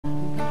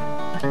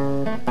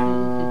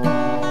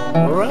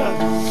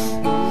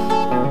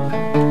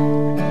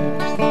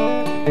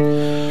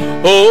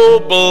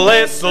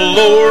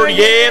Lord,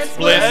 yes,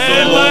 bless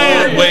the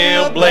Lord,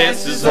 well,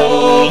 bless His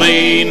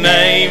holy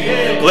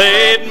name.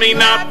 Let me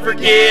not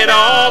forget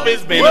all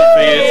His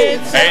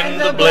benefits and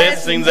the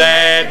blessings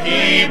that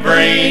He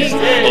brings.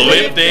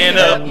 Lifting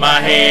up my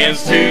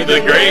hands to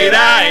the great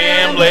I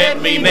Am,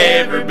 let me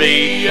never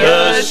be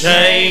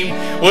ashamed.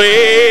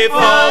 With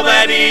all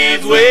that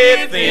is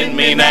within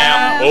me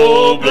now,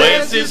 oh,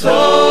 bless His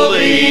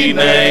holy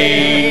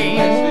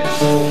name.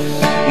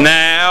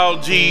 Now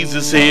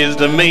Jesus is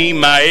to me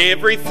my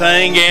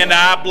everything, and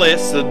I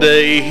bless the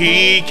day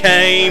He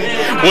came,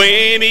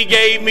 when He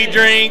gave me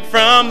drink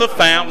from the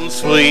fountain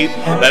sweet,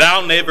 that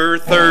I'll never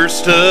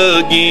thirst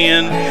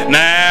again.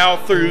 Now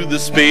through the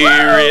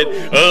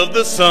Spirit of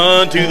the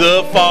Son to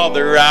the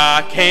Father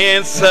I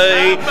can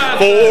say,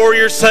 for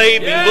your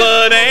saving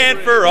blood and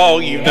for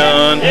all you've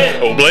done,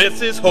 oh,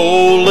 bless His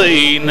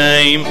holy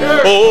name.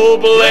 Oh,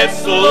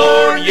 bless the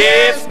Lord,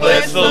 yes,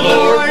 bless the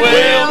Lord,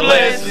 well,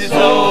 bless His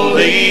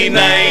holy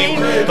name.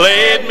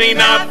 Let me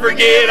not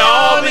forget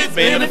all His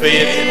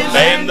benefits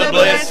and the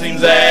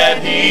blessings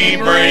that He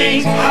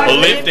brings.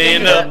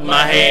 Lifting up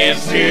my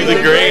hands to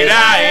the great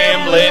I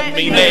Am, let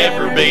me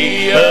never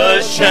be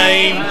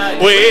ashamed.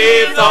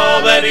 With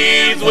all that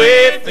is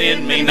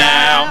within me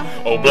now,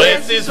 oh,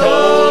 bless His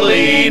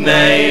holy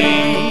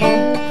name.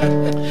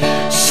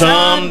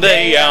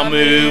 Someday I'll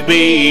move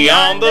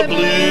beyond the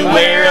blue,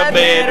 where a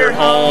better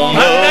home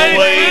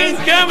awaits,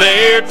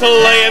 there to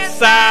lay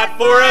aside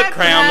for a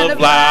crown of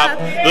life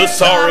the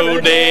sorrow,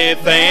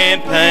 death,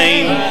 and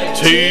pain,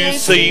 to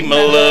see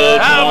my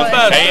loved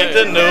ones and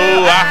to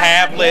know I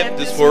have left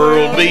this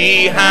world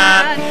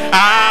behind.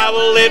 I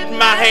will lift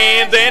my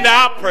hands and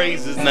I'll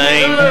praise His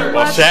name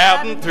while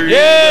shouting through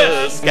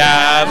the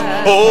skies.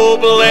 Oh,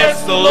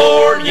 bless the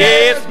Lord,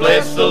 yes,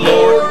 bless the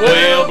Lord,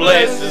 well,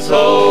 bless His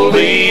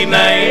holy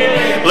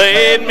name.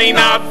 Let me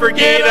not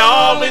forget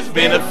all His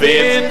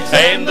benefits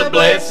and the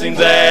blessings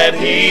that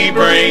He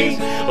brings.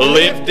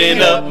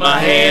 Lifting up my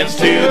hands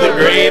to the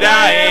great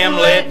I Am,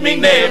 let me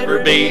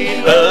never be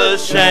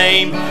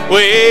ashamed.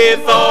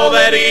 With all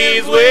that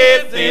is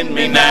within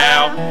me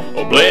now,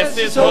 oh, bless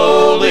His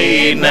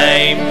holy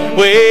name.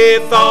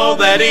 With all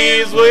that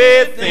is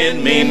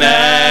within me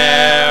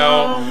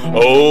now,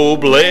 oh,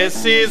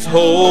 bless His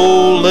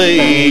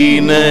holy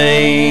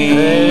name.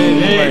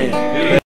 Amen.